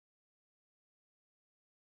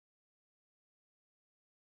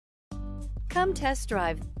Come test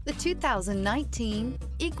drive the 2019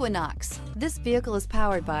 Equinox. This vehicle is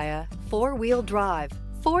powered by a 4-wheel drive,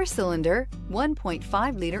 4-cylinder,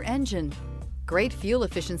 1.5-liter engine. Great fuel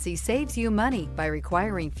efficiency saves you money by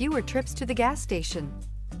requiring fewer trips to the gas station.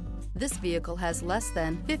 This vehicle has less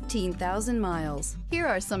than 15,000 miles. Here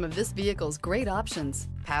are some of this vehicle's great options: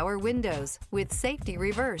 power windows with safety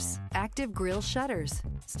reverse, active grille shutters,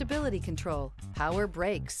 stability control, power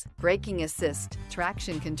brakes, braking assist,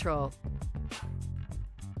 traction control.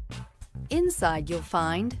 Inside you'll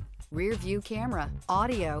find rear view camera,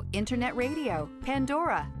 audio, internet radio,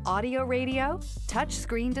 Pandora, audio radio, touch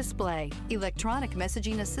screen display, electronic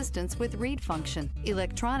messaging assistance with read function,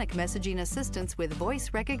 electronic messaging assistance with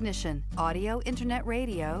voice recognition, audio, internet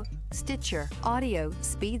radio, Stitcher, audio,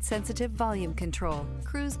 speed sensitive volume control,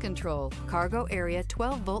 cruise control, cargo area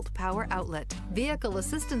 12-volt power outlet, vehicle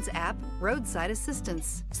assistance app, roadside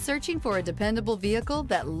assistance. Searching for a dependable vehicle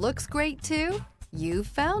that looks great too? You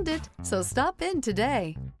found it, so stop in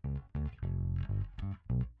today.